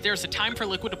concerned if there's a time for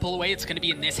Liquid to pull away, it's going to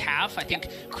be in this half. I think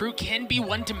Crew can be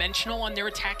one-dimensional on their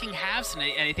attacking halves, and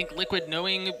I think Liquid,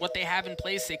 knowing what they have in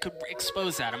place, they could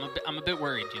expose that. I'm a bit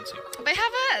worried, Jinsu. They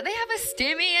have a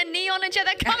Stimmy and Neon and Jet.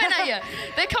 They're coming at you.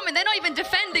 They're coming. They're not even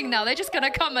defending now. They're just going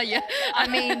to come at you. I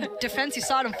mean, defensive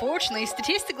side, unfortunately,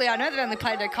 statistically, I know they've only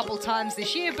played it a couple times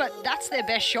this year, but that's their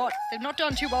best shot. They've not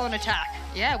done too well in attack.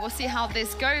 Yeah, we'll see how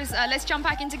this goes. Let's jump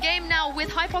back into game now with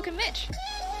Hypoc and Mitch.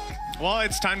 Well,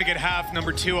 it's time to get half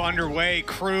number 2 underway.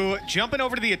 Crew jumping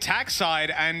over to the attack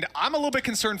side, and I'm a little bit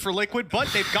concerned for Liquid, but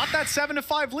they've got that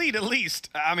 7-5 lead at least.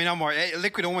 I mean, I'm worried.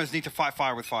 Liquid almost need to fight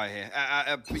fire with fire here.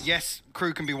 Yes,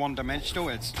 Crew can be one-dimensional.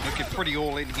 It's looking pretty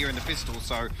all in here in the pistol,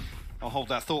 so I'll hold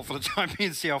that thought for the time being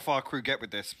and see how far Crew get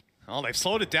with this. Well, they've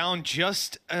slowed it down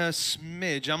just a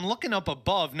smidge. I'm looking up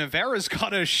above. Navera's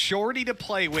got a shorty to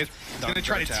play with. He's going to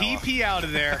try to TP out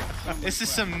of there. This is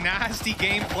some nasty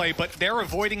gameplay, but they're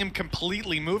avoiding him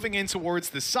completely, moving in towards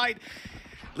the site,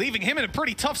 leaving him in a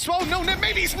pretty tough spot. No,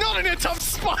 maybe he's not in a tough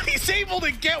spot. He's able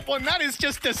to get one. That is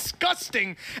just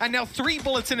disgusting. And now 3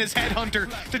 bullets in his headhunter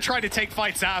to try to take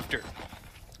fights after.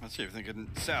 Let's see if they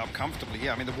can set up comfortably.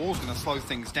 Yeah, I mean, the wall's going to slow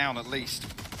things down at least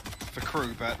for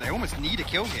Crew, but they almost need a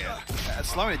kill here.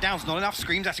 Slowing it down is not enough.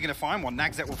 Scream's actually going to find one.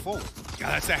 Nagzet will fall.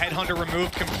 Yeah, that's the headhunter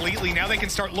removed completely. Now they can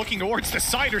start looking towards the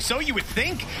side, or so you would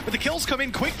think. But the kills come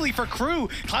in quickly for Crew.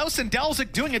 Klaus and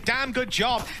Delzik doing a damn good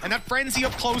job. And that frenzy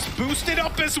up close boosted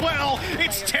up as well.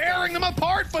 It's tearing them them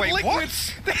apart, but Wait, Liquid,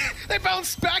 what? they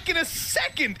bounce back in a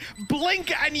second.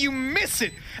 Blink and you miss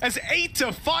it as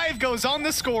 8-5 goes on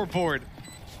the scoreboard.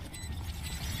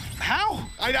 How?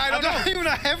 I don't know. Even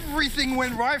know. Everything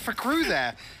went right for KRU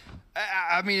there.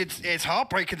 I mean, it's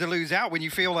heartbreaking to lose out when you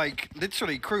feel like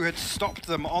literally KRU had stopped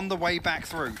them on the way back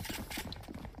through.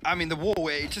 I mean, the wall,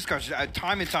 it just goes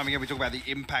time and time again. We talk about the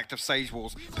impact of Sage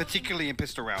walls, particularly in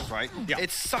pistol rounds, right? Yeah.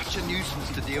 It's such a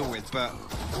nuisance to deal with, but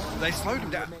they slowed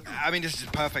him down. I mean, this is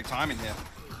perfect timing here.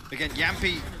 Again,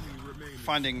 Yampy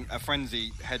finding a frenzy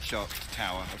headshot to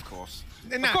tower, of course.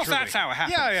 Naturally. Of course, that's how it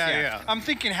happens. Yeah. I'm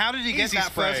thinking, how did he get Easy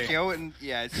that spray. first kill? And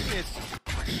yeah,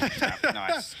 it's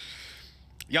nice.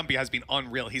 Yumpy has been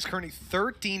unreal. He's currently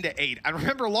 13-8. And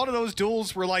remember, a lot of those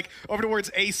duels were like over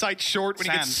towards A site short when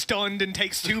he gets stunned and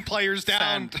takes 2 players down.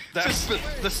 Sand. That's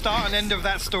the start and end of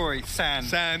that story.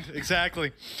 Sand.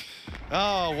 Exactly.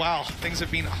 Oh, wow. Things have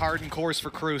been hard and coarse for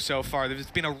KRU so far.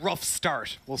 It's been a rough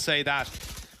start, we'll say that.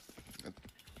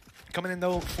 Coming in,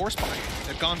 though, force buy.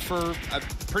 They've gone for a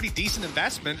pretty decent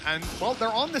investment, and, well, they're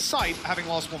on the site having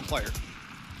lost 1 player.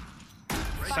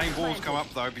 Same walls come up,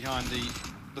 though, behind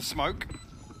the smoke.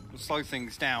 Will slow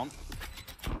things down.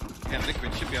 And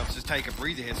Liquid should be able to just take a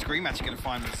breather here. Scream actually going to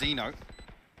find Zeno.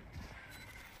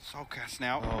 Soulcast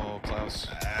now. Oh, Klaus.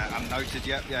 Unnoted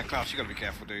yet. Yeah, Klaus, you got to be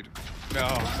careful, dude.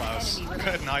 Oh, Klaus.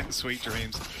 Good night and sweet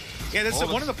dreams. Yeah, that's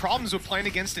one of the problems with playing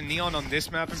against a Neon on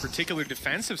this map, in particular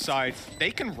defensive side.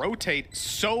 They can rotate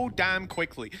so damn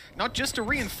quickly. Not just to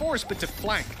reinforce, but to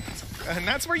flank. And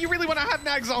that's where you really want to have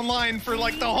Nags online for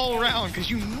like the whole round, because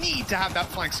you need to have that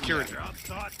flank security.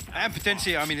 And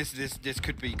potentially, I mean, this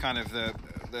could be kind of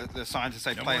the sign to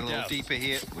say play a little deeper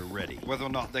here. We're ready. Whether or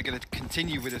not they're going to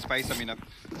continue with this base. I mean,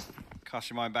 cast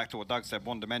your mind back to what Doug said,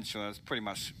 one-dimensional. It's pretty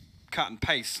much cut and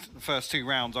paste the first 2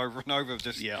 rounds over and over,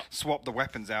 just swap the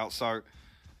weapons out. So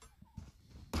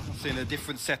seeing a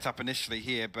different setup initially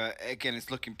here, but again,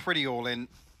 it's looking pretty all in.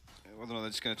 Whether or not they're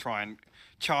just going to try and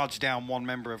charge down 1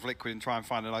 member of Liquid and try and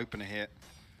find an opener here.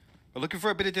 We're looking for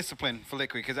a bit of discipline for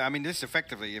Liquid, because I mean, this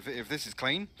effectively, if this is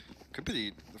clean, could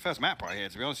be the first map right here,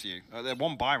 to be honest with you. They're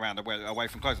 1 buy round away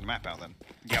from closing the map out then.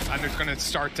 Yep, and they're going to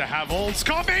start to have ults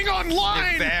coming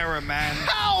online! Vera, man.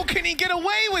 How can he get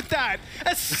away with that?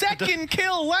 A second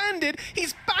kill landed,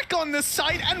 he's back on the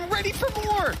site and ready for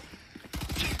more!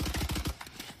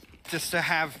 Just to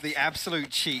have the absolute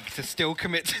cheek to still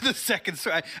commit to the second.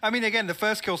 I mean, again, the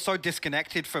first kill's so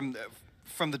disconnected from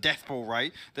the death ball,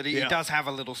 right? That he does have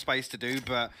a little space to do,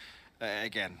 but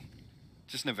again,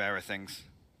 just Navera things.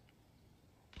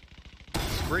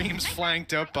 Scream's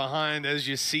flanked up behind as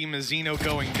you see Mazzino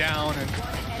going down, and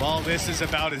well, this is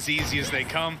about as easy as they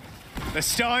come. The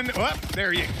stun, oh,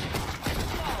 there you.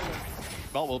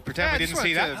 Well, we'll pretend we didn't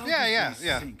see that.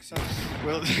 Yeah.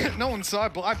 Well, no one saw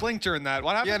it. I blinked during that.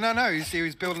 What happened? Yeah, no. You see, he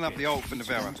was building up the ult for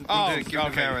Navera. Give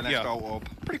Navera an extra ult orb.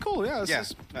 Pretty cool, yeah.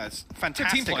 It's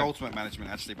fantastic ultimate management,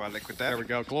 actually, by Liquid there. There we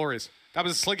go, glorious. That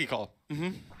was a Sliggy call.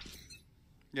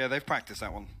 Yeah, they've practiced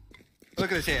that one.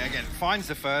 Look at this here, again, finds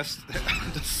the first.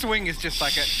 The swing is just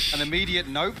like an immediate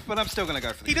nope, but I'm still going to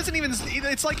go for the He doesn't even,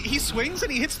 it's like he swings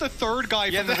and he hits the 3rd guy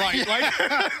from the right.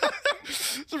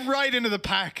 Like, right into the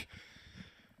pack.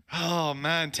 Oh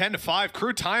man, 10-5,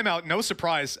 KRU timeout, no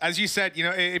surprise. As you said, you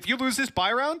know, if you lose this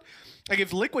buy round, like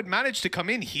if Liquid managed to come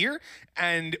in here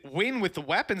and win with the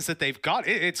weapons that they've got,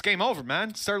 it's game over,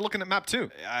 man. Start looking at map 2.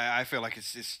 I feel like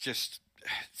it's just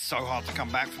so hard to come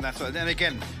back from that. And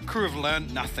again, KRU have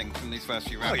learned nothing from these first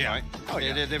few rounds, right? Oh,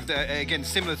 yeah. Again,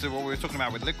 similar to what we were talking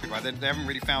about with Liquid, right? They haven't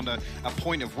really found a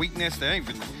point of weakness. They don't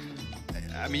even...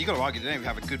 I mean, you got to argue they don't even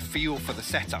have a good feel for the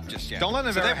setup just yet. Don't let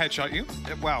them ever headshot you.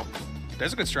 Well...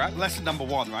 There's a good strat. Lesson number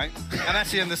 1, right? And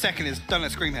actually, then the second is don't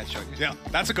let Scream headshot you. Yeah,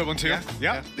 that's a good one too.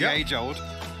 Yeah. The age old.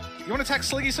 You want to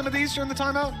text Sliggy some of these during the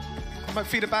timeout? I might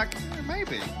feed it back.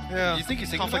 Maybe. Yeah. You think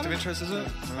he's thinking conflict of interest, is it?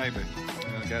 Maybe.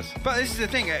 Yeah, I guess. But this is the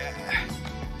thing.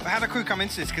 How do KRU come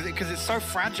into this? Because it's so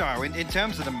fragile in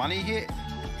terms of the money here.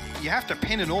 You have to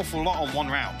pin an awful lot on 1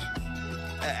 round.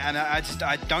 And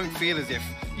I don't feel as if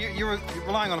you're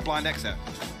relying on a blind exit.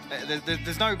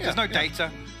 There's no data.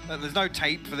 There's no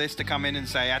tape for this to come in and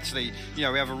say, actually, you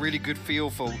know, we have a really good feel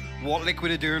for what Liquid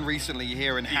are doing recently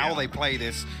here and how they play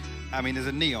this. I mean, there's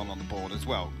a neon on the board as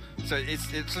well. So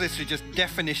it's literally just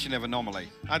definition of anomaly.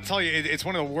 I tell you, it's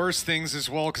one of the worst things as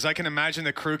well, because I can imagine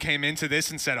the KRU came into this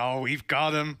and said, oh, we've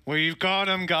got him,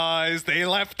 guys. They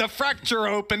left the fracture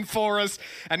open for us.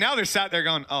 And now they're sat there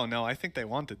going, oh, no, I think they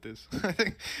wanted this.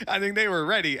 I think they were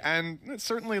ready. And it's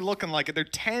certainly looking like it. They're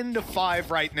 10-5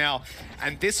 right now.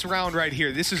 And this round right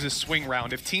here, this is a swing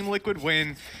round. If Team Liquid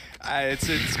win,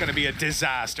 It's going to be a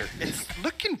disaster. It's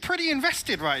looking pretty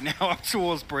invested right now up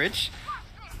towards Bridge.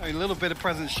 I mean, a little bit of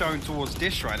presence shown towards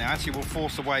Dish right now. Actually, will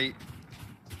force away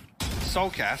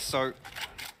Soulcast, so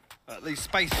at least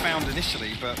space found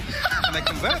initially, but can they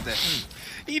convert this?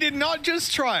 He did not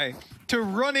just try to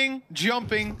running,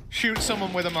 jumping, shoot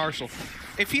someone with a Marshall.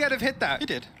 If he had have hit that... He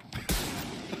did.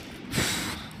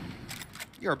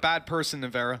 You're a bad person,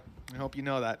 Navera. I hope you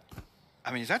know that.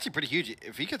 I mean, it's actually pretty huge.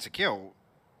 If he gets a kill,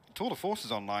 Tour de Force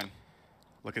is online.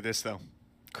 Look at this, though.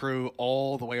 Crew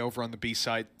all the way over on the B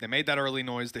side. They made that early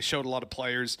noise. They showed a lot of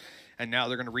players, and now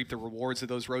they're going to reap the rewards of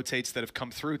those rotates that have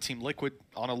come through. Team Liquid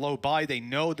on a low buy. They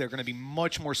know they're going to be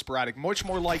much more sporadic, much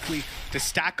more likely to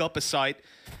stack up a site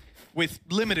with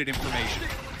limited information.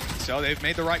 So they've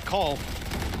made the right call,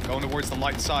 going towards the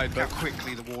light side. But how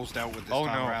quickly the wall's dealt with this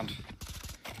time around.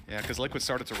 Yeah, because Liquid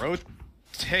started to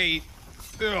rotate.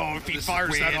 Oh, if he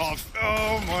fires that off.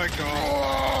 Oh my god.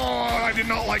 Oh, I did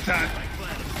not like that.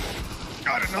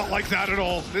 I did not like that at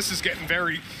all. This is getting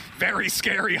very, very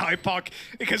scary, Hypuck,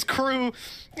 because Crew,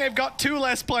 they've got 2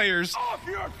 less players.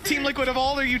 Team Liquid have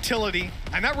all their utility,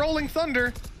 and that Rolling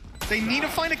Thunder, they need to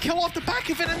find a kill off the back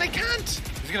of it, and they can't.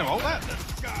 He's going to ult that.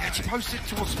 He actually posted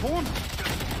towards spawn.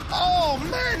 Oh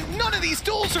man, none of these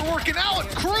duels are working out.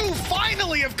 Crew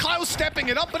finally have Klaus stepping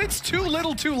it up, but it's too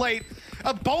little too late.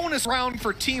 A bonus round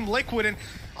for Team Liquid, and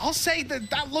I'll say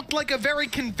that looked like a very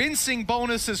convincing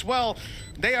bonus as well.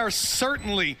 They are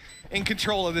certainly in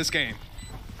control of this game.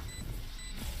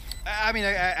 I mean,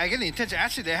 I get the intention.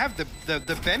 Actually, they have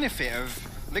the benefit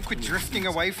of Liquid drifting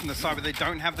away from the side, but they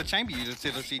don't have the chamber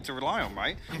utility to rely on,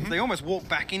 right? Mm-hmm. They almost walk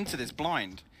back into this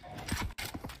blind.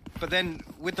 But then,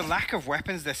 with the lack of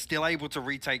weapons, they're still able to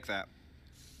retake that.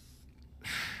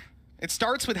 It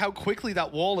starts with how quickly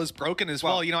that wall is broken as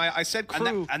well. You know, I said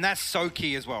Crew... And that's so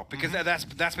key as well, because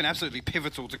that's been absolutely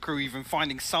pivotal to Crew even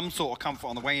finding some sort of comfort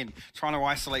on the way in, trying to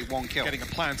isolate one kill. Getting a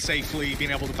plan safely, being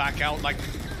able to back out, like...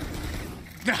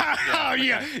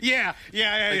 yeah.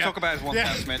 They talk about his one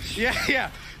tap, Mitch.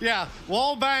 Yeah.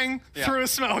 Wall bang through a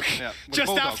smoke. Yeah.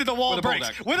 Just after the wall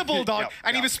breaks. With a bulldog.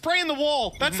 And he was spraying the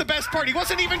wall. That's the best part. He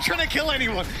wasn't even trying to kill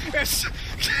anyone. That's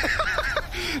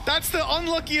the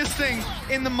unluckiest thing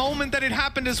in the moment that it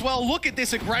happened as well. Look at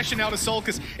this aggression out of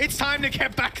Solcus. It's time to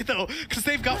get back, though, because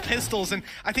they've got pistols, and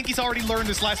I think he's already learned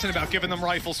his lesson about giving them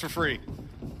rifles for free.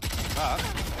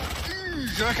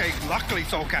 Okay, luckily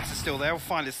Soulcast is still there. We'll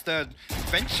find his third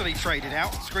eventually traded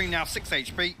out. Screen now 6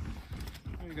 HP.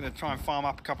 We're going to try and farm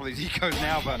up a couple of these ecos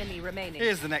now, but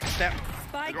here's the next step.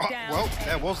 Well,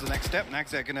 there was the next step.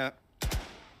 Next, they're going to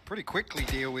pretty quickly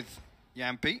deal with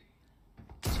Yampi.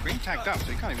 Screen tagged up,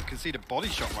 so he can't even concede a body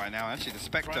shot right now. Actually, the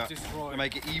Spectre will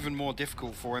make it even more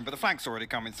difficult for him, but the flank's already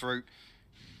coming through.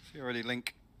 See already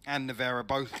Link and Navera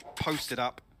both posted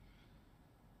up.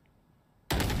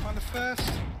 Find the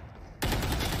first.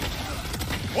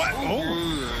 What?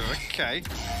 Oh, okay.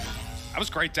 That was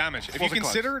great damage. If you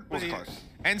consider it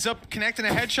ends up connecting a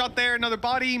headshot there, another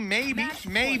body, maybe.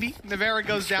 Navera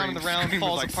goes down in the round,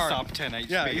 falls like apart. Sub 10 HP.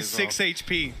 Yeah, he's 6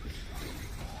 HP.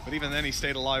 But even then, he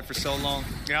stayed alive for so long.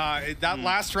 Yeah, that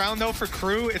last round, though, for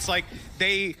Crew, it's like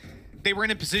they were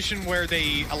in a position where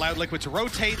they allowed Liquid to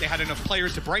rotate. They had enough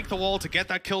players to break the wall, to get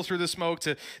that kill through the smoke,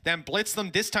 to then blitz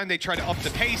them. This time, they tried to up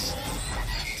the pace.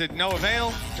 To no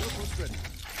avail.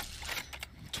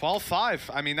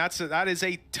 12-5. I mean, that is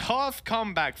a tough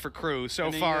comeback for Crew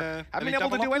so far. Haven't been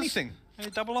able to do anything. Any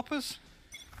double uppers?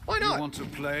 Why not? You want to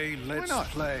play? Let's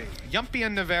play. Yumpy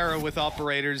and Navera with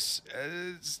operators.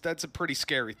 That's a pretty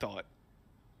scary thought.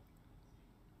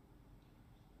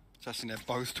 Especially they're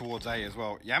both towards A as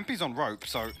well. Yampi's on rope,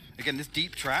 so again, this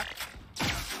deep trap.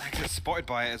 Actually spotted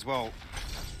by it as well.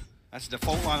 That's the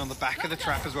default line on the back of the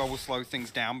trap as well will slow things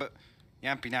down, but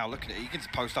Yampi now, look at it. He can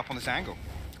just post up on this angle.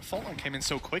 Fault line came in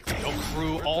so quickly.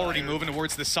 Crew already moving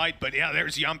towards the site, but yeah,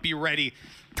 there's Yumpy ready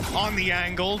on the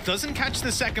angle. Doesn't catch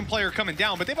the second player coming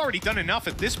down, but they've already done enough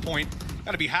at this point.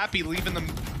 Gotta be happy leaving them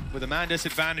with a man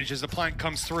disadvantage as the plant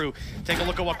comes through. Take a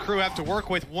look at what Crew have to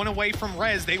work with. One away from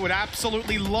Rez. They would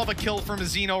absolutely love a kill from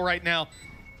Zeno right now.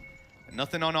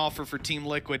 Nothing on offer for Team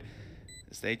Liquid.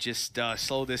 As they just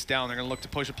slow this down, they're going to look to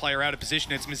push a player out of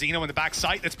position. It's Mazzino in the back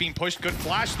site that's being pushed. Good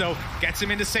flash, though. Gets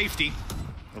him into safety.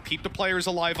 They'll keep the players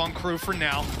alive on Crew for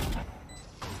now.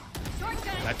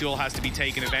 That duel has to be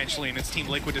taken eventually, and it's Team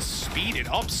Liquid to speed it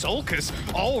up. Solcus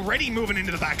already moving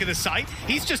into the back of the site.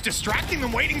 He's just distracting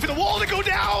them, waiting for the wall to go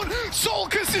down.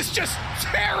 Solcus is just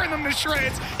tearing them to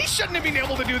shreds. He shouldn't have been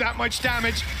able to do that much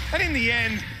damage. And in the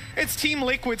end, It's Team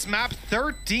Liquid's map,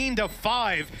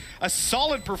 13-5. A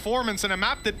solid performance in a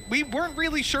map that we weren't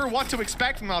really sure what to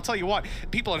expect from. I'll tell you what,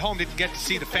 people at home didn't get to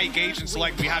see the fake agents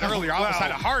like we had earlier. I almost had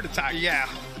a heart attack. Yeah,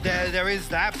 there is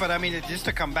that, but I mean, just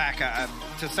to come back,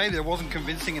 to say that it wasn't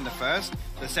convincing in the first,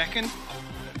 the second,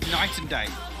 night and day.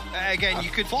 Again,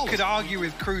 you could argue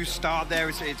with KRU's start there.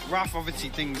 It's rough. Obviously,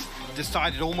 things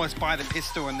decided almost by the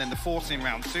pistol and then the force in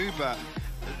round 2, but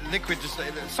Liquid just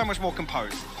so much more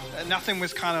composed. Nothing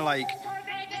was kind of like,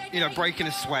 you know, breaking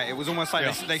a sweat. It was almost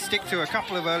like they stick to a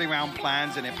couple of early round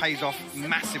plans and it pays off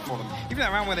massive for them. Even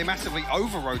that round where they massively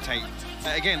over-rotate,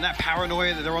 again, that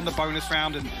paranoia that they're on the bonus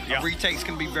round and retakes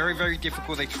can be very, very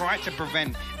difficult. They try to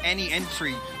prevent any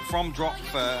entry from drop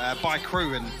by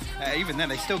KRU, and even then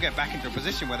they still get back into a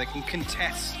position where they can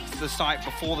contest the site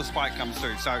before the spike comes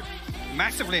through. So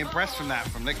massively impressed from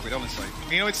Liquid, honestly.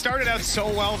 You know, it started out so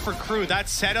well for KRU. That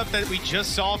setup that we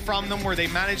just saw from them where they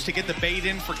managed to get the bait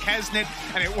in for Kesnet,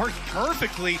 and it worked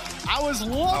perfectly. I was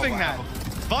loving that.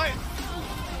 But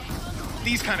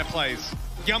these kind of plays,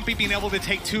 Yumpy being able to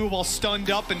take 2 while stunned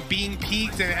up and being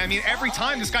peaked, and I mean, every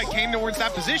time this guy came towards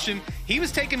that position, he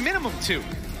was taking minimum 2.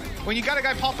 When you got a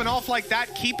guy popping off like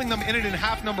that, keeping them in it in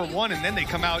half number 1, and then they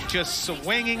come out just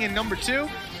swinging in number 2,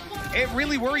 it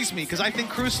really worries me, because I think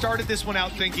KRU started this one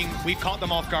out thinking, we've caught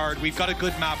them off guard, we've got a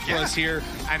good map for us here,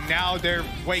 and now they're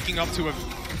waking up to a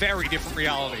very different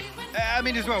reality. I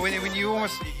mean, as well, when you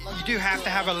do have to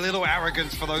have a little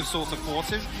arrogance for those sorts of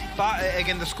forces, but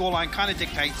again, the scoreline kind of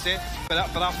dictates it. But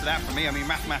after that, for me, I mean,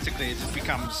 mathematically, it just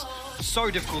becomes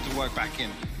so difficult to work back in.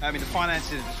 I mean, the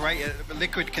finances, right?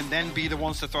 Liquid can then be the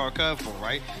ones to throw a curveball,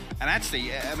 right? And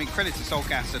actually, I mean, credit to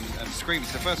Soulcast and Scream.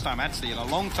 It's the first time, actually, in a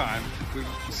long time, we've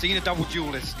seen a double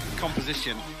duelist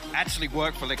composition actually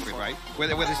work for Liquid, right? Where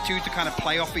there's 2 to kind of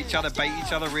play off each other, bait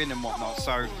each other in and whatnot.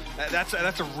 So that's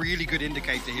a really good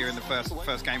indicator here in the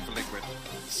first game for Liquid.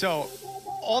 So,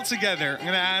 altogether, I'm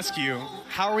going to ask you,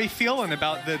 how are we feeling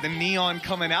about the Neon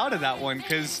coming out of that one?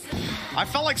 Because I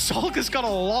felt like Solka's got a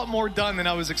lot more done than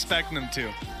I was expecting him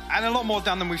to. And a lot more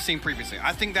done than we've seen previously.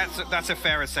 I think that's a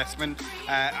fair assessment.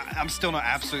 I'm still not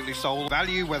absolutely sold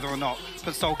value, whether or not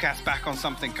put Soulcast back on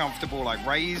something comfortable like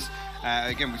Raze.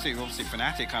 Again, we see obviously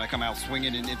Fnatic kind of come out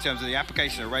swinging in terms of the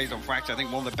application of Raze on Fracture. I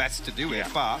think one of the best to do it,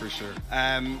 but for sure.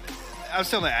 I'm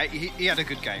still there. He had a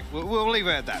good game. We'll leave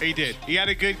it at that. He did. He had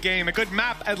a good game, a good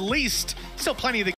map at least. Still plenty of the